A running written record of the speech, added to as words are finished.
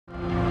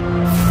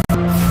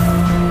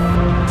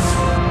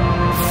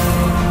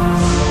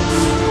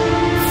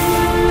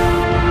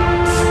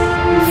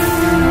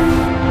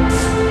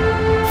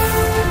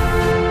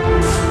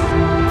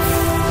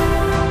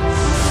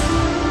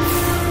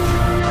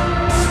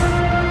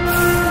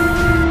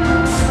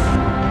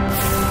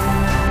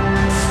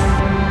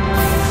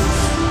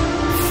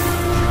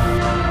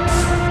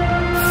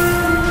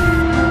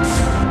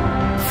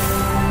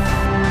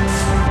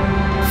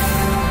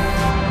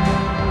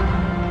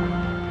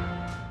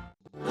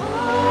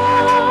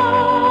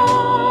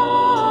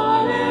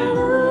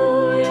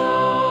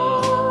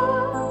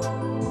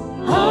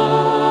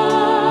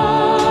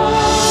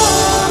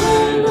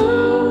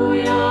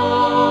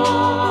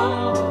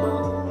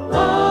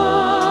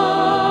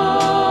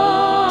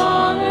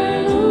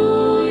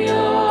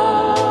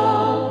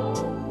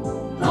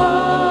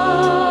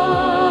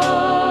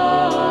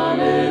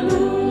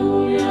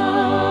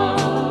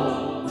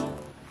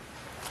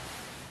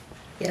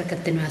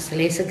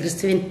ஆண்டவர் இயேசு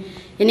கிறிஸ்துவின்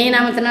இனிய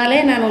நாமத்தினாலே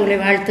நான் உங்களை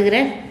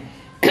வாழ்த்துகிறேன்.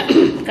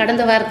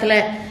 கடந்த வாரத்தில்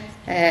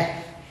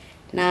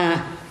நான்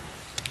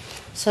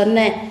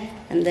சொன்ன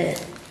அந்த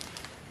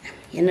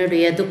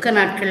என்னுடைய துக்க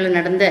நாட்களில்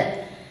நடந்த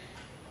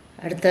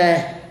அடுத்த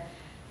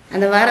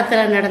அந்த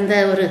வாரத்தில் நடந்த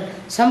ஒரு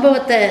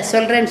சம்பவத்தை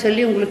சொல்கிறேன்னு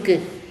சொல்லி உங்களுக்கு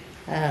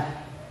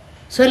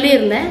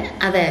சொல்லியிருந்தேன்.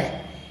 அதை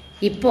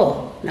இப்போது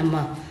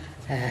நம்ம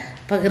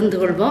பகிர்ந்து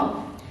கொள்வோம்.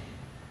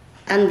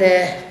 அந்த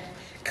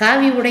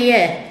காவி உடைய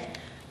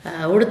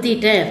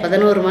உடுத்திட்டேன்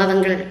 11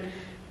 மாதங்கள்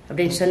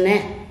அப்படின்னு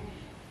சொன்னேன்.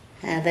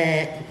 அதை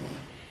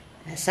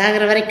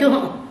சாகிற வரைக்கும்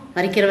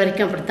மறிக்கிற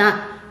வரைக்கும் அப்படித்தான்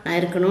நான்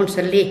இருக்கணும்னு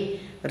சொல்லி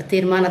ஒரு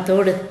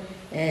தீர்மானத்தோடு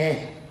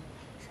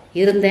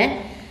இருந்தேன்.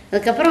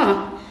 அதுக்கப்புறம்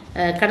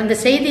கடந்த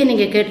செய்தியை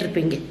நீங்கள்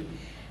கேட்டிருப்பீங்க.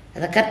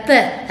 அதை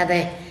கர்த்தர் அதை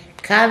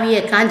காவிய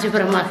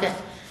காஞ்சிபுரமாக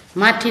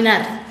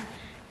மாற்றினார்.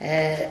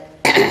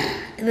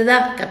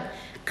 இதுதான்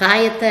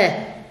காயத்தை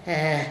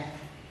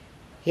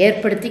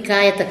ஏற்படுத்தி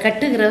காயத்தை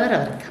கட்டுகிறவர்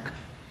அவர் தான்.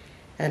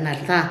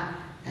 அதனால்தான்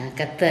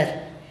கர்த்தர்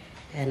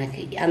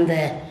எனக்கு அந்த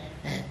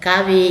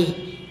காவி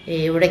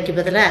உடைக்கு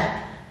பதிலாக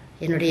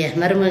என்னுடைய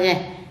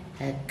மருமகன்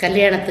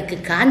கல்யாணத்துக்கு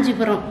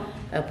காஞ்சிபுரம்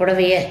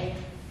புடவையை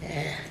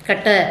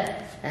கட்ட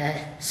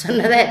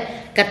சொன்னதை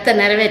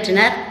கர்த்தர்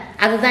நிறைவேற்றினார்.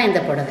 அதுதான்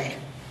இந்த புடவை.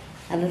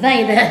 அதுதான்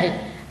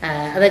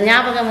அதை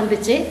ஞாபகம்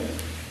வந்துச்சு.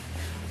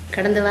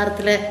 கடந்த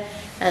வாரத்தில்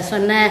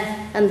சொன்ன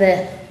அந்த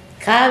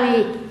காவி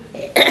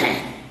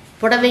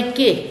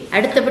புடவைக்கு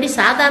அடுத்தபடி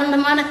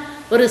சாதாரணமான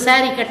ஒரு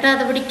சாரி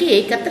கட்டாதபடிக்கு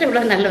கர்த்தர்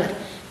இவ்வளோ நல்லவர்.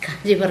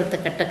 காஞ்சிபுரத்தை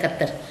கட்ட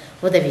கர்த்தர்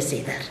உதவி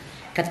செய்தார்.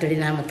 கர்த்தருடைய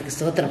நாமத்துக்கு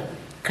ஸ்தோத்திரம்.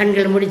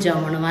 கண்கள் மூடி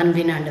ஜெபம் பண்ணும்.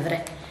 அன்பின் ஆண்டவரே,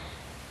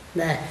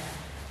 இந்த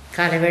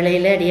காலை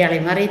வேளையில் அடியாளை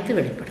மறைத்து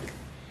வெளிப்படுங்க.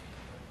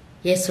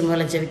 இயேசு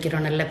மூலம்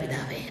ஜெபிக்கிறோம் நல்ல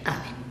பிதாவே,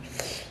 ஆமென்.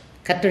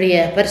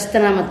 கர்த்தருடைய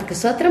பரிசுத்த நாமத்துக்கு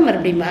ஸ்தோத்திரம்.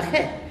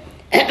 மறுபடியுமாக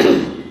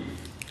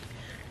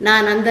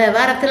நான் அந்த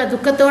வாரத்தில்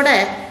துக்கத்தோடு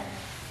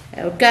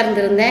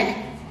உட்கார்ந்துருந்தேன்.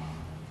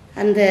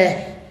 அந்த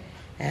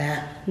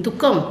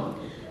துக்கம்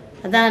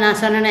அதான் நான்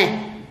சொன்னேன்,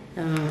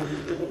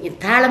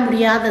 தாழ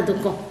முடியாத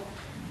துக்கம்.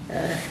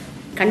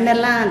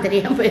 கண்ணெல்லாம்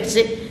தெரியாமல்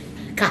போயிடுச்சு,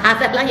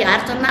 காதெல்லாம்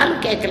யார்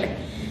சொன்னாலும் கேட்கல,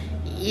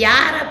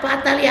 யாரை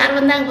பார்த்தாலும் யார்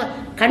வந்தாங்க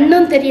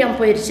கண்ணும் தெரியாமல்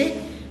போயிடுச்சு,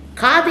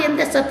 காது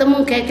எந்த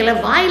சத்தமும் கேட்கல,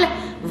 வாயில்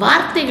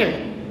வார்த்தைகள்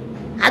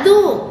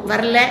அதுவும்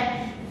வரல,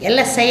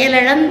 எல்லாம்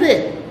செயலிழந்து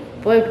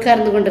போய்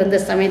உட்கார்ந்து கொண்டிருந்த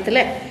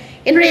சமயத்தில்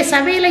என்னுடைய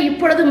சபையில்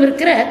இப்பொழுதும்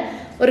இருக்கிற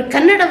ஒரு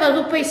கன்னட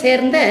வகுப்பை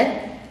சேர்ந்த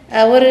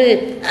ஒரு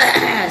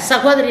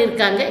சகோதரி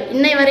இருக்காங்க.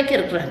 இன்னை வரைக்கும்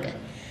இருக்கிறாங்க.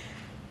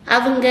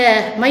 அவங்க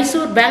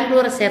மைசூர்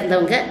பெங்களூரை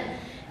சேர்ந்தவங்க.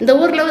 இந்த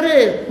ஊரில் ஒரு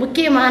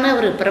முக்கியமான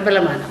ஒரு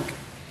பிரபலமானவங்க,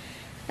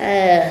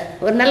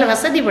 ஒரு நல்ல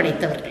வசதி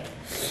படைத்தவர்கள்.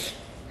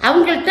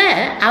 அவங்கள்ட்ட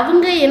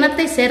அவங்க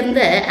இனத்தை சேர்ந்த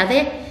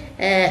அதே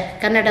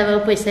கன்னட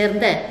வகுப்பை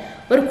சேர்ந்த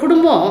ஒரு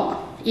குடும்பம்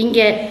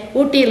இங்கே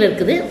ஊட்டியில்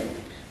இருக்குது.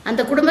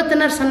 அந்த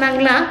குடும்பத்தினர்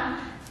சொன்னாங்களாம்,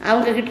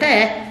 அவங்கக்கிட்ட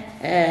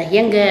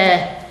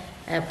எங்கள்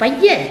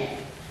பையன்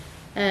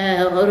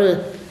ஒரு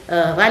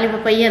வாலிப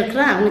பையன்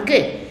இருக்கிறான், அவனுக்கு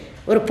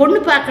ஒரு பொண்ணு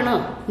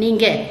பார்க்கணும்,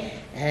 நீங்கள்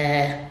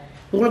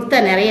உங்களுக்கு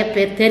தான் நிறைய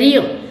பேர்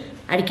தெரியும்,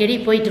 அடிக்கடி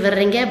போயிட்டு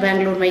வர்றீங்க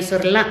பெங்களூர்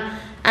மைசூர்லாம்,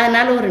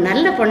 அதனால் ஒரு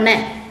நல்ல பொண்ணை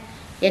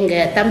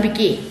எங்கள்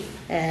தம்பிக்கு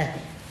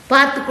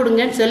பார்த்து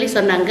கொடுங்கன்னு சொல்லி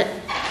சொன்னாங்க.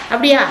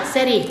 அப்படியா,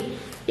 சரி.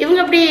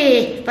 இவங்க அப்படி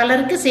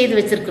பலருக்கு செய்து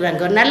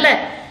வச்சுருக்குறாங்க. ஒரு நல்ல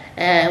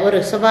ஒரு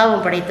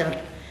சுபாவம்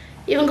படைத்தவர்.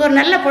 இவங்க ஒரு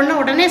நல்ல பொண்ணை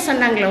உடனே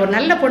சொன்னாங்களே, ஒரு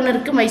நல்ல பொண்ணு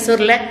இருக்குது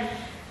மைசூரில்,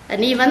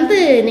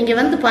 நீங்கள்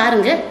வந்து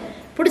பாருங்கள்,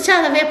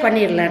 பிடிச்சாதவே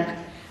பண்ணிடலான்னு.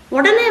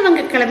 உடனே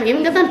இவங்க கிளம்பி,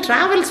 இவங்க தான்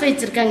ட்ராவல்ஸ்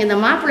வச்சுருக்காங்க. இந்த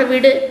மாப்பிள்ளை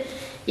வீடு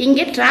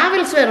இங்கே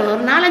ட்ராவல்ஸ் வரும்,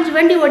 ஒரு 4-5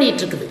 வண்டி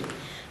ஓடிட்டுருக்குது.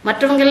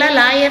 மற்றவங்கெல்லாம்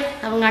லாயர்,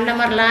 அவங்க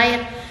அண்ணமார்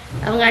லாயர்,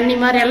 அவங்க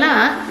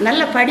அண்ணிமாரெல்லாம்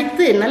நல்லா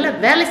படித்து நல்லா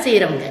வேலை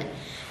செய்கிறவங்க.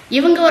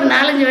 இவங்க ஒரு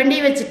 4-5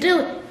 வண்டியை வச்சுட்டு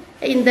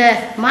இந்த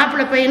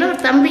மாப்பிள்ளை பையனும் ஒரு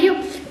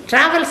தம்பியும்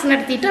ட்ராவல்ஸ்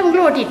நடத்திட்டு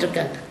அவங்களும்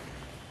ஓட்டிகிட்ருக்காங்க.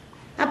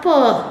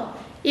 அப்போது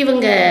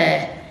இவங்க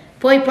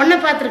போய் பொண்ணை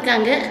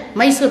பார்த்துருக்காங்க.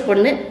 மைசூர்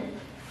பொண்ணு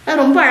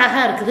ரொம்ப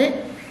அழகாக இருக்குது,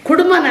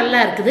 குடும்பம் நல்லா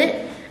இருக்குது,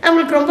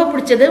 அவங்களுக்கு ரொம்ப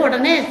பிடிச்சது.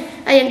 உடனே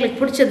எங்களுக்கு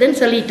பிடிச்சதுன்னு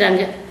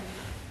சொல்லிட்டாங்க.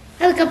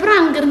 அதுக்கப்புறம்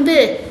அங்கேருந்து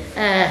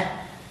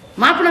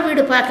மாப்பிள்ளை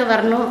வீடு பார்க்க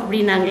வரணும்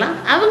அப்படின்னாங்களாம்.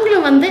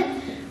 அவங்களும் வந்து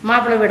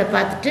மாப்பிள்ளை வீடை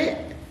பார்த்துட்டு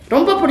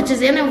ரொம்ப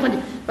பிடிச்சது, ஏன்னா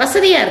கொஞ்சம்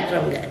வசதியாக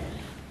இருக்கிறவங்க.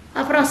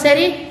 அப்புறம்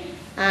சரி,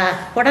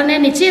 உடனே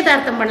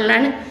நிச்சயதார்த்தம்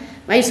பண்ணலான்னு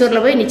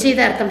மைசூரில் போய்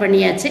நிச்சயதார்த்தம்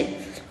பண்ணியாச்சு.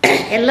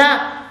 எல்லாம்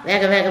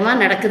வேக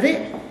வேகமாக நடக்குது.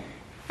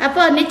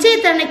 அப்போ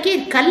நிச்சயத்தன்னைக்கு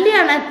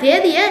கல்யாண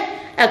தேதியை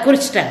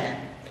குறிச்சிட்டாங்க.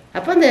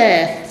 அப்போ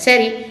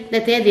சரி இந்த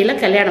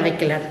தேதியில் கல்யாணம்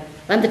வைக்கலான்னு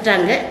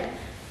வந்துட்டாங்க.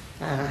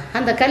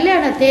 அந்த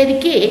கல்யாண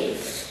தேதிக்கு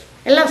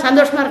எல்லாம்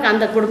சந்தோஷமாக இருக்காங்க.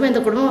 அந்த குடும்பம்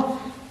இந்த குடும்பம்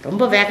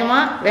ரொம்ப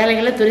வேகமாக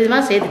வேலைகளை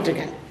துரிதமாக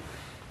செய்துட்ருக்காங்க.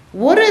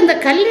 இந்த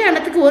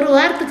கல்யாணத்துக்கு ஒரு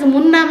வாரத்துக்கு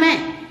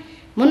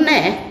முன்னே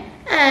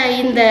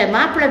இந்த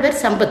மாப்பிள்ளை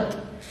பேர் சம்பத்,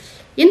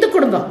 இந்த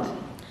குடும்பம்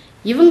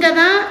இவங்க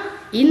தான்,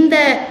 இந்த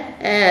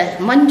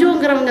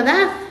மஞ்சுங்கிறவங்க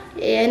தான்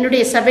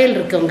என்னுடைய சபையில்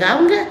இருக்கவங்க,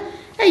 அவங்க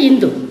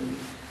இந்து.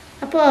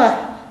 அப்போது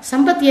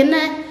சம்பத் என்ன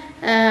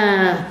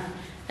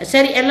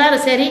சரி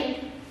எல்லாரும் சரி.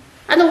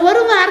 அந்த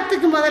ஒரு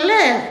வாரத்துக்கு முதல்ல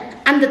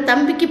அந்த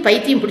தம்பிக்கு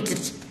பைத்தியம்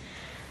பிடிச்சிருச்சு.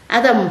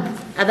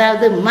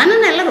 அதாவது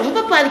மனநலம்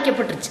ரொம்ப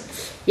பாதிக்கப்பட்டுருச்சு.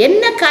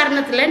 என்ன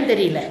காரணத்துலன்னு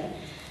தெரியல.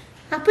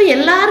 அப்போ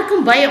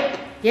எல்லாருக்கும் பயம்,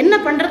 என்ன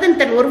பண்ணுறதுன்னு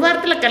தெரியல. ஒரு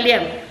வாரத்தில்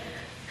கல்யாணம்,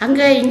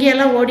 அங்கே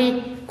இங்கேயெல்லாம் ஓடி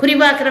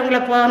குறிபாக்குறவங்கள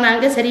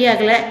போனாங்க,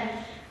 சரியாகலை.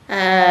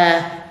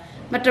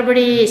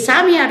 மற்றபடி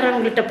சாமி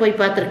ஆடுறவங்கள்ட்ட போய்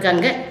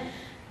பார்த்துருக்காங்க,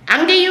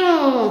 அங்கேயும்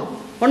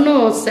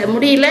ஒன்றும்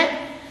முடியல.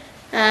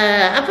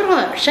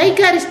 அப்புறம்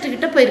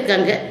ஷைக்காரிஸ்ட்டுக்கிட்ட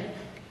போயிருக்காங்க,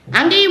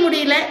 அங்கேயும்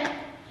முடியல.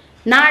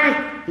 நாள்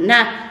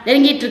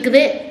நெருங்கிட்டு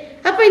இருக்குது.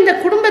 அப்போ இந்த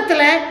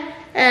குடும்பத்தில்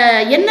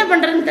என்ன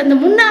பண்ணுறதுன்னு அந்த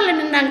முன்னால்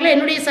நின்னாங்களே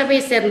என்னுடைய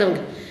சபையை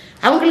சேர்ந்தவங்க,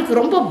 அவங்களுக்கு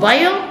ரொம்ப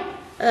பயம்,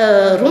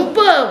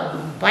 ரொம்ப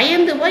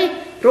பயந்து போய்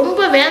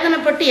ரொம்ப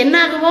வேதனைப்பட்டு என்ன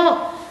ஆகுமோ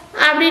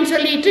அப்படின்னு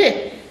சொல்லிட்டு,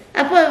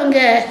 அப்போ இவங்க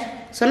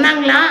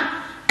சொன்னாங்களாம்,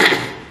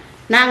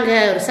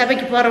 நாங்கள் ஒரு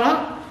சபைக்கு போகிறோம்,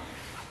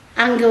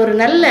 அங்கே ஒரு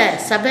நல்ல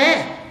சபை,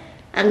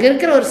 அங்கே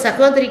இருக்கிற ஒரு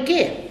சகோதரிக்கு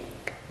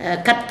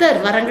கர்த்தர்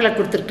வரங்களை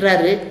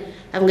கொடுத்துருக்குறாரு.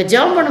 அவங்க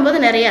ஜெபம் பண்ணும்போது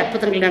நிறைய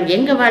அற்புதங்கள் நடக்கும்.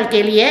 எங்கள்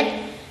வாழ்க்கையிலேயே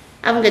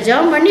அவங்க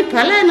ஜெபம் பண்ணி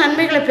பல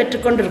நன்மைகளை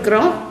பெற்றுக்கொண்டு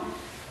இருக்கிறோம்.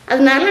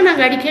 அதனால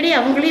நாங்கள் அடிக்கடி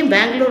அவங்களையும்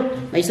பெங்களூர்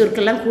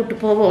மைசூருக்கெல்லாம் கூப்பிட்டு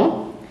போவோம்.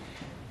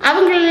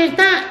 அவங்களுக்கு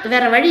தான்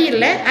வேறு வழி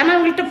இல்லை, ஆனால்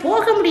அவங்கள்ட்ட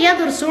போக முடியாத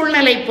ஒரு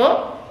சூழ்நிலை இப்போது.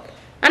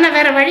 ஆனால்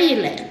வேறு வழி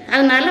இல்லை,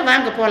 அதனால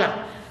வாங்க போகலாம்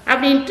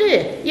அப்படின்ட்டு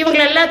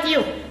இவங்களை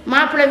எல்லாத்தையும்,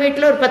 மாப்பிள்ளை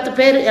வீட்டில் ஒரு 10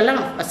 பேர்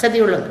எல்லாம் வசதி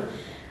உள்ளவங்க,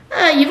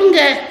 இவங்க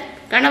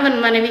கணவன்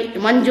மனைவி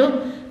மஞ்சு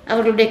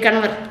அவர்களுடைய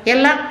கணவர்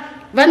எல்லாம்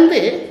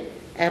வந்து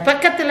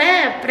பக்கத்தில்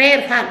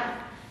ப்ரேயர் ஹால்,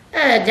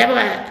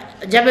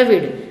 ஜப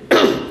வீடு,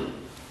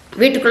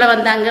 வீட்டுக்குள்ளே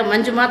வந்தாங்க.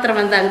 மஞ்சு மாத்திரம்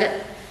வந்தாங்க.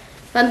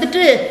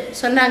 வந்துட்டு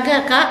சொன்னாங்க,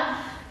 அக்கா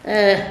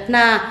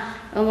நான்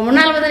அவங்க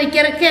முன்னால் வந்து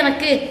நிற்கிறதுக்கு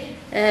எனக்கு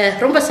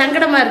ரொம்ப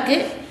சங்கடமாக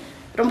இருக்குது,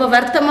 ரொம்ப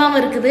வருத்தமாகவும்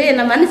இருக்குது,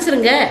 என்னை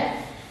மன்னிச்சிருங்க.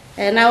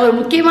 நான் ஒரு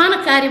முக்கியமான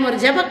காரியம், ஒரு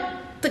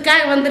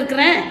ஜபத்துக்காக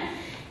வந்திருக்கிறேன்.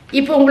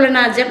 இப்போ உங்களை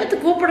நான்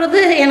ஜபத்துக்கு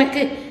கூப்பிடுறது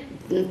எனக்கு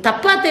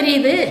தப்பாக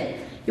தெரியுது.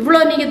 இவ்வளோ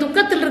நீங்கள்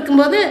துக்கத்தில்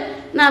இருக்கும்போது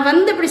நான்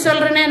வந்து இப்படி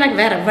சொல்கிறேன்னே, எனக்கு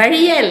வேறு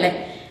வழியே இல்லை.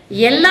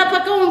 எல்லா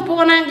பக்கமும்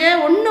போனாங்க,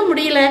 ஒன்றும்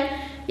முடியல.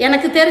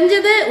 எனக்கு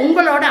தெரிஞ்சது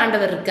உங்களோட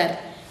ஆண்டவர் இருக்கார்.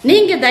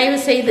 நீங்கள் தயவு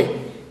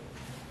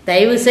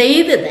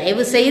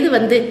செய்து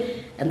வந்து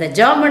அந்த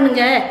ஜெபம்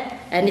பண்ணுங்க,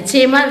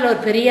 நிச்சயமாக அதில்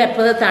ஒரு பெரிய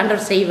அற்புதத்தை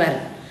ஆண்டவர் செய்வார்.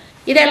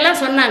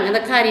 இதெல்லாம் சொன்னாங்க,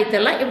 இந்த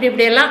காரியத்தெல்லாம்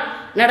இப்படியெல்லாம்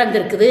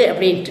நடந்திருக்குது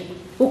அப்படின்ட்டு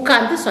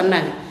உட்கார்ந்து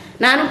சொன்னாங்க.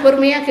 நானும்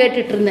பொறுமையாக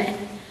கேட்டுட்டு இருந்தேன்.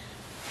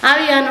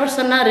 ஆவியானவர்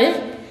சொன்னார்,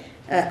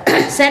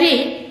 சரி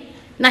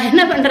நான்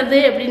என்ன பண்ணுறது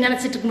அப்படின்னு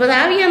நினச்சிட்டு இருக்கும்போது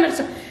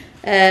ஆவியானவர்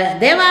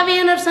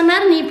தேவாவியானவர்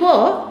சொன்னார், நீ போ,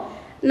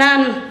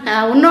 நான்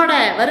உன்னோட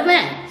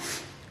வருவேன்,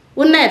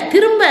 உன்னை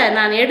திரும்ப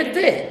நான்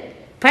எடுத்து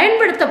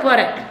பயன்படுத்த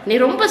போகிறேன், நீ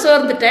ரொம்ப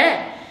சோர்ந்துட்ட,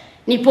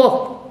 நீ போ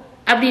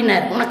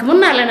அப்படின்னார். உனக்கு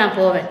முன்னால் நான்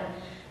போவேன்.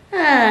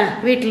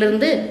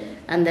 வீட்டிலேருந்து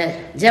அந்த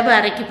ஜப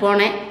அறைக்கு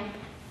போனேன்.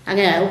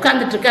 அங்கே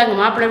உட்காந்துட்ருக்காங்க,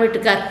 மாப்பிள்ளை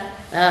வீட்டுக்கார்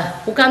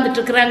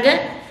உட்காந்துட்ருக்குறாங்க.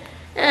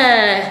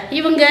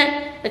 இவங்க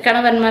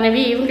கணவன்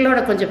மனைவி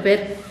இவங்களோட கொஞ்சம்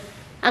பேர்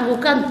அங்கே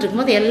உட்காந்துட்டு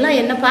இருக்கும்போது எல்லாம்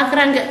என்ன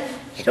பார்க்குறாங்க,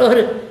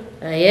 ஒரு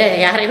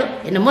யாரையோ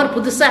என்னமோ ஒரு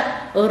புதுசாக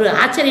ஒரு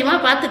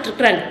ஆச்சரியமாக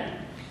பார்த்துட்ருக்குறாங்க.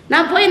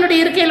 நான் போய்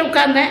என்னுடைய இருக்கையில்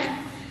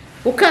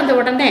உட்கார்ந்த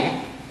உடனே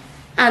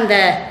அந்த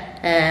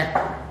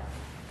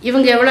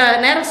இவங்க எவ்வளோ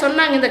நேரம்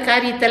சொன்னாங்க இந்த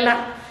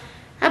காரியத்தெல்லாம்.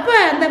 அப்போ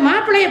அந்த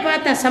மாப்பிள்ளையை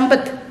பார்த்தேன்,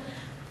 சம்பத்,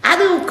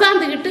 அது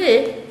உட்காந்துக்கிட்டு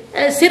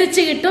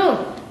சிரிச்சுக்கிட்டும்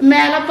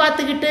மேலே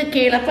பார்த்துக்கிட்டு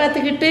கீழே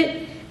பார்த்துக்கிட்டு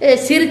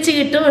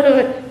சிரிச்சுக்கிட்டும்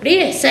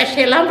அப்படியே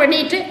சேஷையெல்லாம்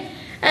பண்ணிக்கிட்டு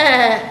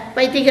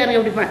பைத்தியக்காரங்க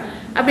இப்படி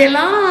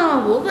அப்படியெல்லாம்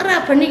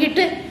ஓவராக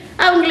பண்ணிக்கிட்டு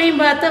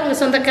அவங்களையும் பார்த்து அவங்க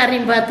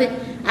சொந்தக்காரையும் பார்த்து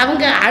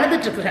அவங்க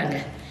அழுதுட்டுருக்குறாங்க.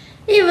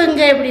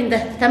 இவங்க இப்படி இந்த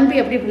தம்பி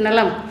அப்படி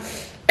இப்படின்னெல்லாம்.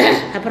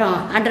 அப்புறம்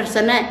ஆண்டவர்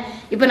சொன்னேன்,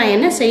 இப்போ நான்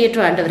என்ன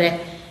செய்யட்டும் ஆண்டவரே,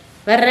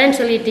 வர்றேன்னு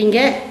சொல்லிட்டீங்க,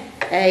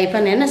 இப்போ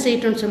நான் என்ன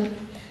செய்யட்டும்னு சொல்லி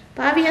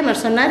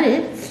பாவியானவர் சொன்னார்,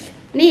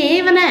 நீ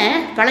இவனை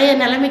பழைய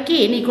நிலைமைக்கு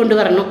நீ கொண்டு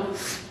வரணும்.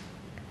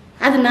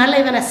 அதனால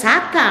இவனை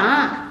சாத்தான்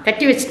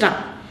கட்டி வச்சிட்டான்.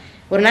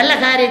 ஒரு நல்ல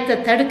காரியத்தை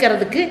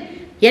தடுக்கிறதுக்கு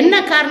என்ன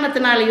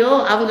காரணத்தினாலேயோ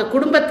அவங்க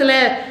குடும்பத்தில்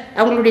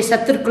அவங்களுடைய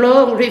சத்துருக்களோ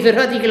அவங்களுடைய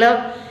விரோதிகளோ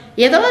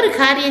ஏதோ ஒரு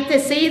காரியத்தை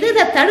செய்து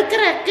இதை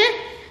தடுக்கிறதுக்கு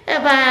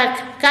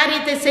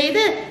காரியத்தை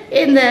செய்து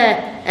இந்த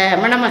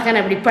மணமகன்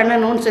அப்படி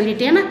பண்ணணும்னு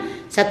சொல்லிட்டேன்னா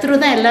சத்ரு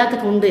தான்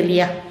எல்லாத்துக்கும் உண்டு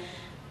இல்லையா?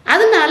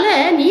 அதனால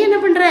நீ என்ன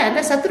பண்ணுற,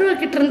 அந்த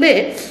சத்ருவக்கிட்ட இருந்து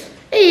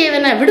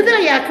இவனை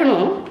விடுதலை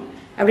ஆக்கணும்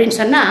அப்படின்னு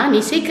சொன்னால்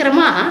நீ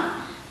சீக்கிரமாக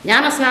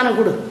ஞானஸ்நானம்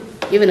கொடு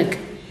இவனுக்கு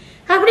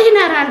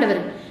அப்படின்னார்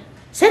ஆண்டவர்.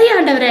 சரி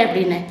ஆண்டவரே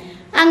அப்படின்னு.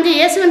 அங்கே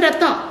இயேசுவின்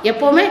ரத்தம்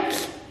எப்போவுமே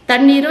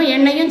தண்ணீரும்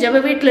எண்ணெயும் ஜெப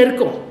வீட்டில்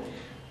இருக்கும்.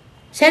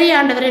 சரி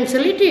ஆண்டவரேன்னு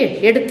சொல்லிட்டு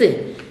எடுத்து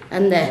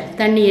அந்த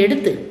தண்ணி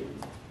எடுத்து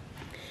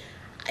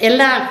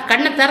எல்லாம்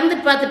கண்ணை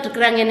திறந்துட்டு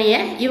பார்த்துட்ருக்குறாங்க என்னைய.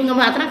 இவங்க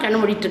மாத்திரம் கண்ணை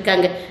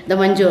மூடிட்டுருக்காங்க, இந்த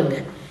மஞ்சவங்க.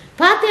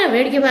 பார்த்தேன்,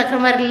 வேடிக்கை பார்க்குற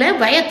மாதிரி இல்லை,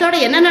 பயத்தோடு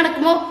என்ன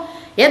நடக்குமோ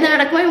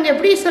இவங்க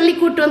எப்படி சொல்லி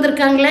கூப்பிட்டு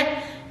வந்திருக்காங்களே,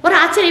 ஒரு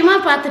ஆச்சரியமாக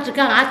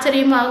பார்த்துட்ருக்காங்க.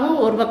 ஆச்சரியமாகவும்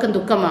ஒரு பக்கம்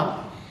துக்கமாகும்.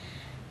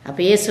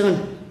 அப்போ இயேசுவன்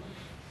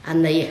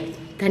அந்த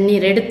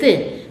தண்ணீர் எடுத்து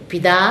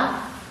பிதா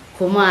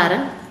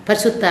குமாரன்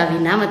பரிசுத்தாவி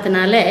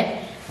நாமத்தினால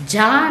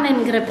ஜான்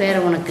என்கிற பேரை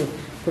உனக்கு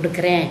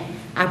கொடுக்குறேன்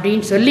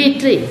அப்படின்னு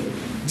சொல்லிட்டு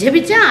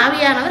ஜெபிச்சா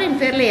ஆவியானவர்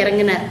என் பேரில்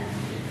இறங்கினார்.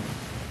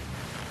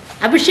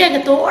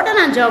 அபிஷேகத்தோடு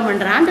நான் ஜெபம்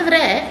பண்ணுறேன்.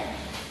 ஆண்டவரே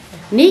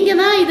நீங்கள்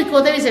தான் இதுக்கு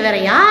உதவி செய்ய, வேற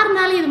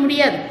யாருனாலும் இது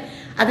முடியாது.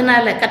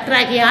 அதனால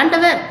கர்த்தராகிய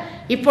ஆண்டவர்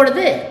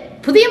இப்பொழுது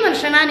புதிய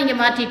மனுஷனா நீங்க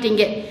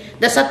மாற்றிட்டீங்க.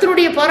 இந்த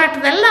சத்துருடைய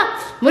போராட்டத்தை எல்லாம்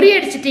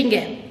முறியடிச்சிட்டீங்க.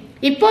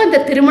 இப்போ இந்த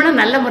திருமணம்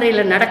நல்ல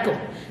முறையில் நடக்கும்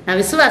நான்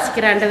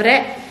விசுவாசிக்கிறேன் ஆண்டவரே.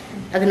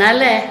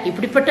 அதனால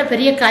இப்படிப்பட்ட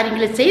பெரிய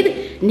காரியங்களை செய்து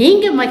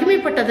நீங்க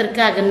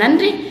மகிமைப்பட்டதற்காக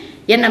நன்றி.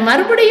 என்னை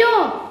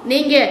மறுபடியும்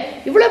நீங்க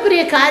இவ்வளவு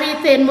பெரிய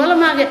காரியத்தை என்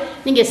மூலமாக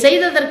நீங்க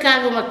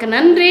செய்ததற்காக உமக்கு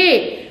நன்றி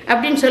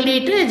அப்படின்னு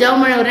சொல்லிட்டு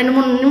ஜெபம்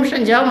 2-3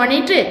 நிமிஷம் ஜெபம்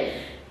பண்ணிட்டு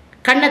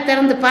கண்ணை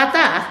திறந்து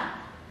பார்த்தா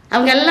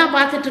அவங்க எல்லாம்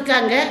பார்த்துட்டு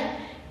இருக்காங்க.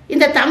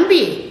 இந்த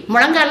தம்பி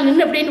முழங்கால்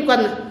நின்று அப்படின்னு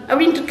உட்காந்து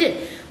அப்படின்ட்டு இருக்கு.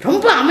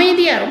 ரொம்ப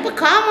அமைதியா ரொம்ப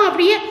காமா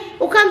அப்படியே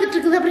உட்காந்துட்டு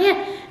இருக்குது. அப்படியே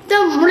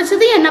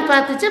முழிச்சது என்ன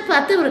பார்த்துச்சு,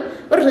 பார்த்து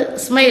ஒரு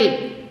ஸ்மைல்.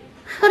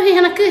 அவர்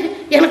எனக்கு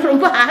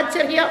ரொம்ப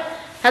ஆச்சரியம்.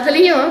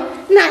 அதுலேயும்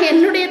நான்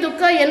என்னுடைய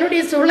துக்கம்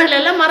என்னுடைய சூழ்நிலை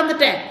எல்லாம்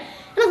மறந்துட்டேன்.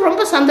 எனக்கு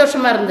ரொம்ப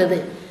சந்தோஷமா இருந்தது.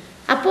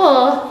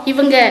 அப்போது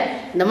இவங்க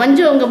இந்த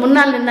மஞ்சு அவங்க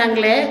முன்னால்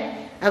நின்னாங்களே,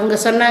 அவங்க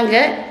சொன்னாங்க,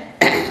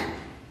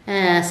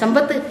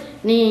 சம்பத்து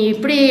நீ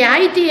இப்படி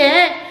ஆயிட்டியே,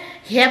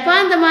 ஏப்பா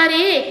இந்த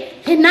மாதிரி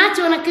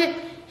என்னாச்சு உனக்கு?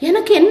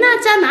 எனக்கு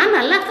என்னாச்சா, நான்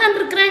நல்லா தான்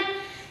இருக்கிறேன்.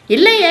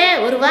 இல்லையே,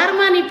 ஒரு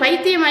வாரமாக நீ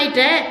பைத்தியம்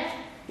ஆயிட்ட,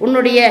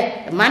 உன்னுடைய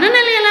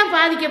மனநிலையெல்லாம்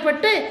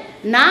பாதிக்கப்பட்டு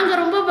நாங்கள்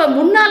ரொம்ப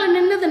முன்னால்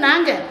நின்னது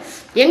நாங்கள்,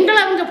 எங்களை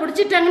அவங்க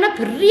பிடிச்சிட்டாங்கன்னா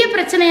பெரிய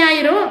பிரச்சனை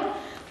ஆயிரும்.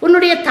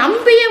 உன்னுடைய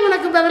தம்பியை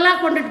உனக்கு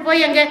பதிலாக கொண்டுட்டு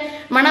போய் எங்கள்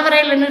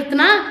மணவரையில்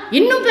நிறுத்தினா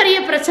இன்னும் பெரிய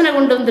பிரச்சனை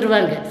கொண்டு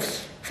வந்துடுவாங்க.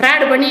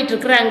 ஃப்ராடு பண்ணிகிட்டு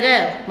இருக்கிறாங்க,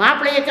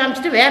 மாப்பிள்ளையை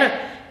காமிச்சிட்டு வேற,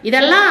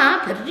 இதெல்லாம்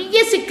பெரிய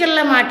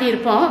சிக்கலில்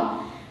மாட்டியிருப்போம்.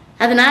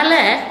 அதனால்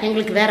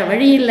எங்களுக்கு வேறு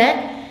வழி இல்லை.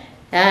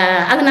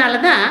 அதனால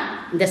தான்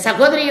இந்த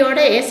சகோதரியோட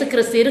இயேசு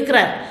கிறிஸ்து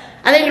இருக்கிறார்,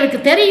 அது எங்களுக்கு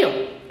தெரியும்.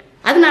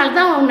 அதனால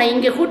தான் உன்னை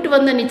இங்கே கூட்டு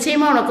வந்த,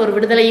 நிச்சயமாக உனக்கு ஒரு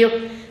விடுதலையும்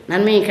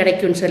நன்மையும்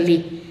கிடைக்கும்னு சொல்லி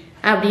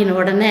அப்படின்னு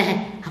உடனே,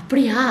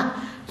 அப்படியா,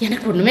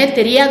 எனக்கு ஒன்றுமே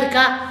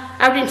தெரியாதுக்கா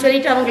அப்படின்னு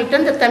சொல்லிட்டு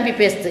அவங்கள்ட்ட இந்த தம்பி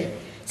பேசுது.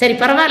 சரி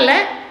பரவாயில்ல,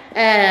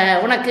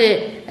 உனக்கு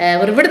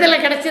ஒரு விடுதலை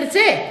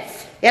கிடைச்சிருச்சு,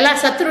 எல்லா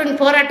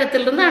சத்துருவின்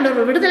போராட்டத்திலிருந்து ஆண்டவர்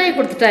ஒரு விடுதலையை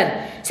கொடுத்துட்டாரு.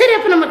 சரி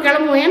அப்போ நம்ம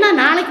கிளம்புவோம், ஏன்னா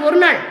நாளைக்கு ஒரு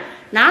நாள்,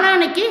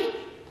 நாளான்னைக்கு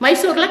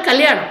மைசூரில்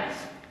கல்யாணம்.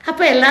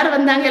 அப்போ எல்லாரும்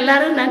வந்தாங்க,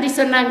 எல்லாரும் நன்றி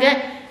சொன்னாங்க,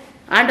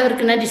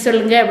 ஆண்டவருக்கு நன்றி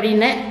சொல்லுங்க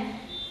அப்படின்னு.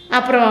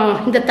 அப்புறம்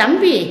இந்த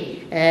தம்பி,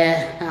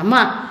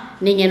 அம்மா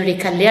நீங்கள் என்னுடைய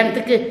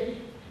கல்யாணத்துக்கு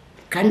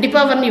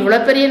கண்டிப்பாக வரணும், இவ்வளோ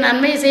பெரிய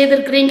நன்மையை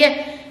செய்திருக்கிறீங்க,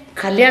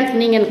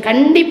 கல்யாணத்துக்கு நீங்கள்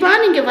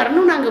கண்டிப்பாக நீங்கள்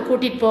வரணும், நாங்கள்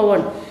கூட்டிகிட்டு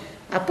போவோம்.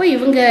 அப்போ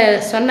இவங்க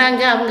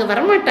சொன்னாங்க, அவங்க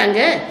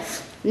வரமாட்டாங்க,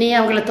 நீ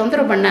அவங்கள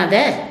தொந்தரவு பண்ணாத,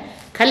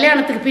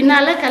 கல்யாணத்துக்கு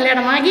பின்னால்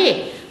கல்யாணமாகி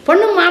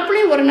பொண்ணு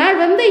மாப்பிள்ளையும் ஒரு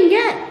நாள் வந்து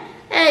இங்கே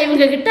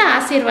இவங்கக்கிட்ட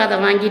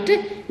ஆசீர்வாதம் வாங்கிட்டு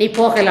நீ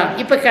போகலாம்,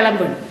 இப்போ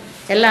கிளம்பு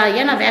எல்லாம்,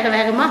 ஏன்னா வேக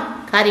வேகமாக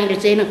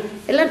காரியங்கள் செய்யணும்,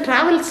 எல்லாம்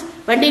ட்ராவல்ஸ்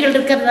வண்டிகள்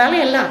இருக்கிறதுனால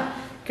எல்லாம்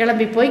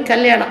கிளம்பி போய்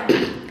கல்யாணம்.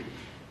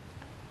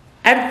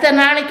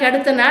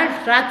 அடுத்த நாள்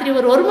ராத்திரி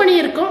ஒரு மணி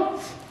இருக்கும்,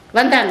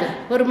 வந்தாங்க.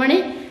 1 மணி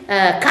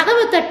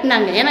கதவு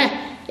தட்டினாங்க. ஏன்னா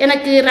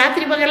எனக்கு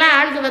ராத்திரி பகலாக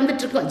ஆளுங்க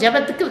வந்துட்டுருக்கோம்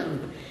ஜெபத்துக்கு,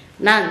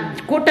 நான்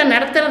கூட்டம்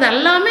நடத்துறது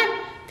எல்லாமே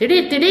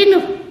திடீர்னு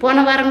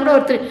போன வாரம் கூட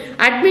ஒருத்தர்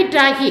அட்மிட்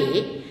ஆகி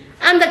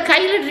அந்த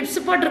கையில்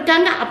ட்ரிப்ஸ்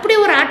போட்டிருக்காங்க, அப்படியே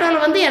ஒரு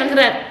ஆட்டோவில் வந்து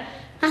இறங்குறாரு.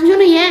 நான்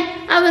சொன்னேன், ஏன்?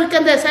 அவருக்கு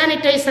அந்த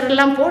சானிடைசர்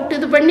எல்லாம் போட்டு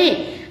இது பண்ணி,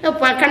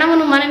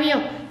 கணவனும்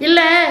மனைவியும்,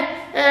 இல்லை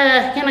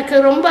எனக்கு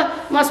ரொம்ப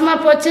மோசமாக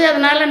போச்சு,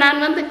 அதனால்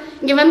நான் வந்து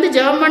இங்கே வந்து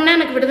ஜெபம் பண்ணால்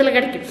எனக்கு விடுதலை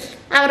கிடைக்கும்,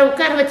 அவரை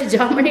உட்கார வச்சு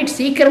ஜெபம் பண்ணிட்டு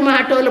சீக்கிரமாக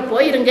ஆட்டோவில்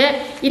போயிருங்க,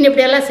 இன்னும்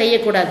இப்படியெல்லாம்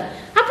செய்யக்கூடாது,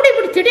 அப்படி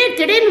இப்படி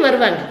திடீர்னு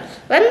வருவாங்க,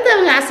 வந்து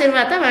அவங்க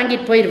ஆசீர்வாதத்தை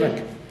வாங்கிட்டு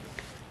போயிடுவாங்க.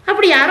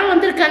 அப்படி யாரோ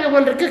வந்திருக்காங்க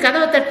போல் இருக்கு,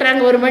 கதவை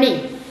தட்டுறாங்க. 1 மணி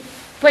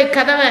போய்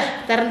கதவை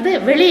திறந்து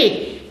வெளி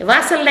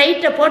வாசல்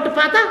லைட்டை போட்டு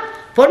பார்த்தா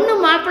பொண்ணு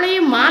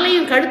மாப்பிள்ளையும்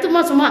மாலையும்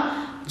கழுத்துமா சும்மா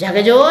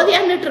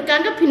ஜகஜோதியாக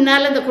நின்றுட்டுருக்காங்க.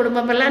 பின்னால் இந்த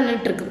குடும்பமெல்லாம்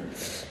நின்றுட்டுருக்குது.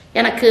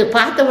 எனக்கு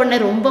பார்த்த உடனே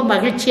ரொம்ப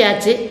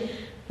மகிழ்ச்சியாச்சு.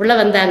 உள்ளே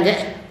வந்தாங்க.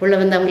 உள்ளே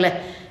வந்தவங்கள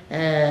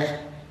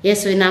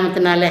இயேசுவின்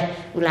நாமத்தினால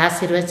உங்களை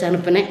ஆசீர்வதிச்சு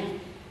அனுப்பினேன்.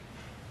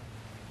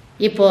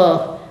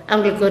 இப்போது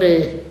அவங்களுக்கு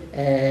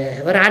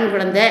ஒரு ஆண்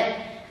குழந்தை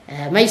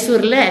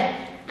மைசூரில்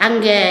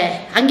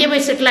அங்கே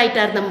போய் செட்டில்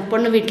ஆகிட்டார். நம்ம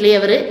பொண்ணு வீட்லேயே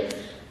அவர்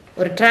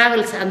ஒரு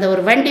ட்ராவல்ஸ் அந்த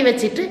ஒரு வண்டி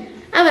வச்சுட்டு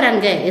அவர்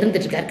அங்கே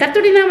இருந்துட்டுருக்கார்.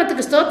 கர்த்தருடைய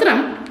நாமத்துக்கு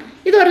ஸ்தோத்திரம்.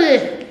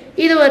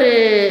 இது ஒரு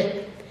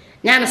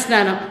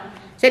ஞானஸ்நானம்,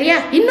 சரியா?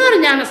 இன்னொரு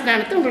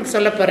ஞானஸ்நானத்தை உங்களுக்கு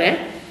சொல்ல போகிறேன்.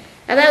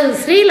 அதாவது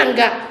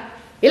ஸ்ரீலங்கா,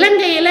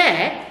 இலங்கையில்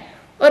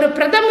ஒரு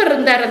பிரதமர்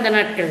இருந்தார் அந்த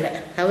நாட்களில்.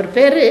 அவர்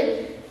பேர்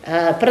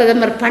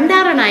பிரதமர்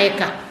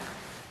பண்டாரநாயக்கா.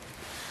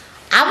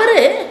 அவர்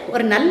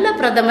ஒரு நல்ல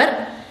பிரதமர்,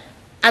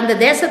 அந்த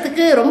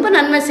தேசத்துக்கு ரொம்ப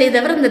நன்மை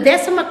செய்தவர். இந்த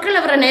தேச மக்கள்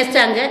அவரை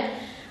நேசித்தாங்க.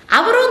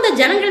 அவரும் இந்த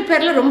ஜனங்கள்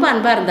பேரில் ரொம்ப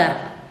அன்பாக இருந்தார்.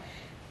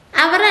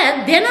 அவரை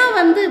தினம்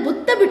வந்து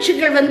புத்த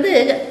பிட்சுகள் வந்து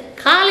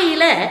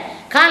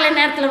காலை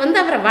நேரத்தில் வந்து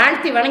அவரை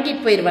வாழ்த்தி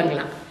வணங்கிட்டு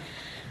போயிடுவாங்களாம்.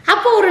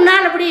 அப்போ ஒரு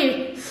நாள் அப்படி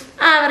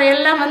அவரை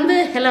எல்லாம் வந்து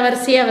எல்லாம்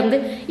வரிசையாக வந்து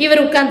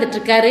இவர்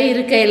உட்கார்ந்துட்டுருக்காரு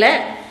இருக்கையில்,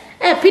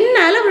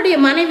 பின்னால் அவருடைய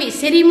மனைவி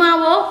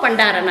சிரிமாவோ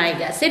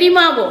பண்டாரநாயகா,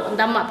 சிரிமாவோ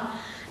அந்த அம்மா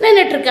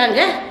நின்றுட்டுருக்காங்க.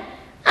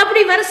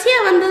 அப்படி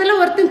வரிசையாக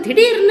வந்ததில்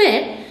திடீர்னு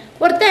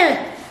ஒருத்தன்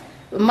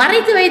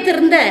மறைத்து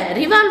வைத்திருந்த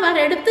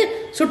ரிவால்வர் எடுத்து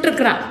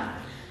சுட்டுருக்குறான்.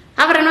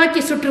 அவரை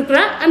நோக்கி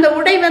சுட்டுருக்குறான். அந்த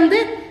உடை வந்து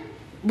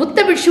புத்த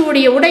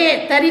பிட்சுவுடைய உடையை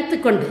தரித்து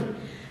கொண்டு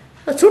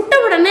சுட்ட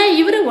உடனே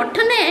இவர்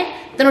உடனே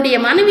தன்னுடைய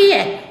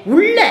மனைவியை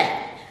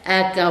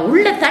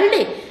உள்ள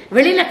தள்ளி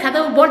வெளியில்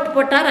கதவு போல்ட்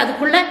போட்டார்.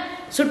 அதுக்குள்ளே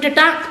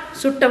சுட்டுட்டான்.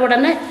 சுட்ட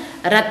உடனே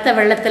ரத்த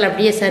வெள்ளத்தில்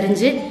அப்படியே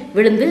சரிஞ்சு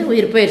விழுந்து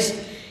உயிர் போயிடுச்சு.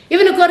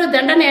 இவனுக்கு ஒரு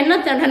தண்டனை, என்ன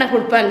தண்டனை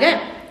கொடுப்பாங்க?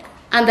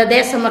 அந்த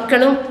தேச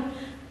மக்களும்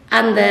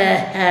அந்த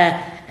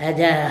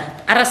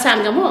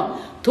அரசாங்கமும்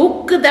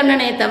தூக்கு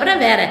தண்டனையை தவிர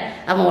வேற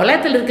அவன்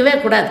உலகத்தில் இருக்கவே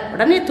கூடாது,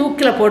 உடனே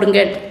தூக்கில் போடுங்க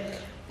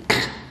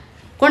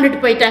கொண்டுட்டு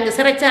போயிட்டாங்க.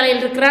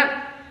 சிறைச்சாலையில் இருக்கிறான்.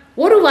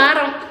 ஒரு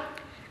வாரம்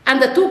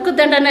அந்த தூக்கு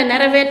தண்டனை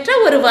நிறைவேற்ற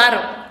ஒரு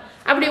வாரம்.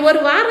 அப்படி ஒரு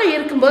வாரம்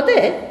இருக்கும்போது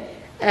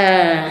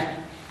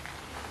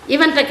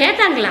இவன்கிட்ட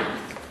கேட்டாங்களாம்,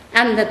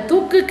 அந்த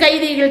தூக்கு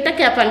கைதிகள்கிட்ட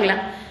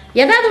கேட்பாங்களாம்,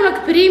 ஏதாவது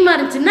உனக்கு பிரியமாக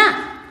இருந்துச்சுன்னா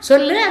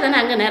சொல்லு, அதை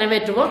நாங்கள்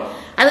நிறைவேற்றுவோம்.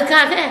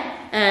 அதுக்காக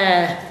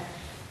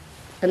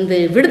அந்த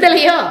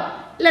விடுதலையோ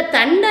இல்லை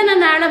தண்டனை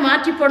நாளை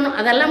மாற்றி போடணும்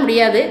அதெல்லாம்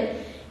முடியாது.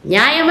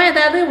 நியாயமாக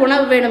ஏதாவது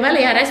உணவு வேணுமா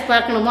இல்லை யாராச்சும்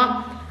பார்க்கணுமா,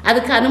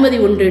 அதுக்கு அனுமதி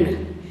உண்டுன்னு.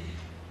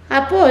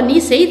 அப்போது நீ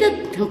செய்த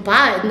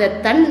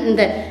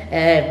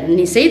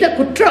நீ செய்த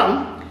குற்றம்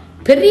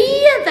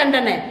பெரிய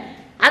தண்டனை,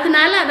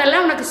 அதனால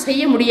அதெல்லாம் உனக்கு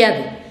செய்ய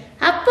முடியாது.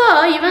 அப்போ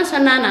இவன்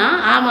சொன்னானா,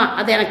 ஆமாம்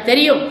அது எனக்கு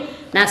தெரியும்,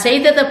 நான்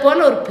செய்ததை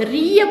போல் ஒரு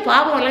பெரிய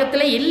பாவம்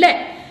உலகத்தில் இல்லை,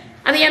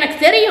 அது எனக்கு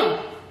தெரியும்.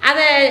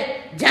 அதை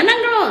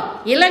ஜனங்களும்,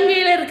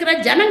 இலங்கையில் இருக்கிற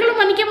ஜனங்களும்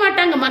மன்னிக்க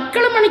மாட்டாங்க,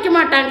 மக்களும் மன்னிக்க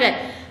மாட்டாங்க,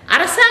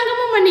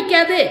 அரசாங்கமும்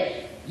மன்னிக்காது,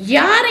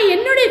 யாரை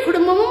என்னுடைய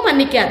குடும்பமும்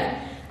மன்னிக்காது.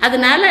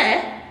 அதனால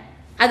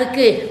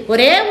அதுக்கு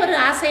ஒரே ஒரு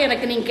ஆசை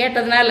எனக்கு நீங்கள்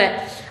கேட்டதுனால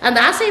அந்த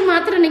ஆசையை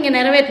மாத்திரம் நீங்கள்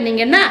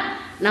நிறைவேற்றினீங்கன்னா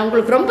நான்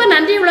உங்களுக்கு ரொம்ப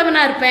நன்றி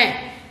உள்ளவனாக இருப்பேன்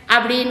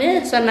அப்படின்னு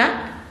சொன்னால்,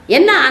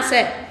 என்ன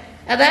ஆசை?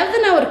 அதாவது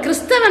நான் ஒரு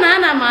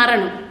கிறிஸ்தவனாக நான்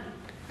மாறணும்,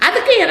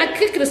 அதுக்கு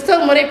எனக்கு கிறிஸ்தவ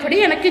முறைப்படி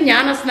எனக்கு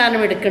ஞான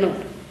ஸ்நானம் எடுக்கணும்.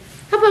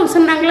 அப்போ அவங்க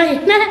சொன்னாங்களா,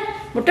 என்ன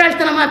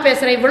முட்டாள்தனமாக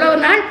பேசுகிற, இவ்வளவு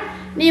நாள்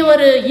நீ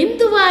ஒரு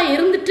இந்துவாக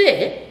இருந்துட்டு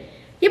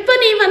இப்போ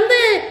நீ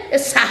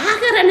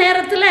சாகிற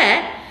நேரத்தில்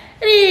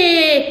நீ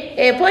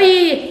போய்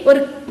ஒரு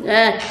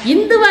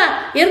இந்துவா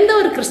இருந்த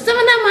ஒரு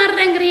கிறிஸ்தவனாக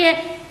மாறுறேங்கிறிய,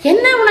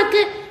 என்ன உனக்கு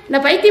இந்த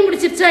பைத்தியம்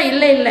பிடிச்சிருச்சா?